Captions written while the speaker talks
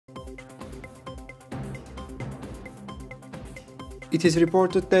It is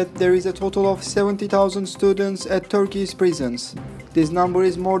reported that there is a total of 70,000 students at Turkey's prisons. This number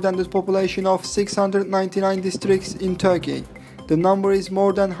is more than the population of 699 districts in Turkey. The number is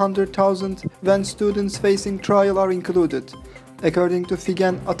more than 100,000 when students facing trial are included. According to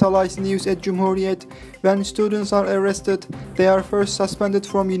Figen Atalay's news at Cumhuriyet, when students are arrested, they are first suspended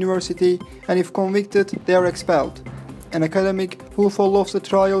from university, and if convicted, they are expelled. An academic who follows the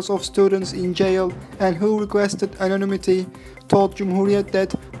trials of students in jail and who requested anonymity told Cumhuriyet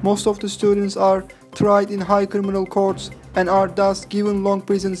that most of the students are tried in high criminal courts and are thus given long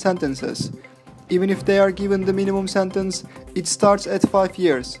prison sentences. Even if they are given the minimum sentence, it starts at 5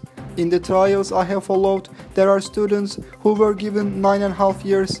 years. In the trials I have followed, there are students who were given 9.5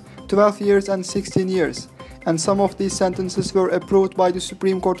 years, 12 years and 16 years, and some of these sentences were approved by the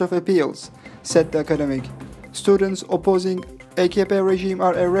Supreme Court of Appeals, said the academic. Students opposing AKP regime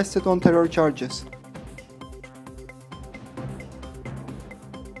are arrested on terror charges.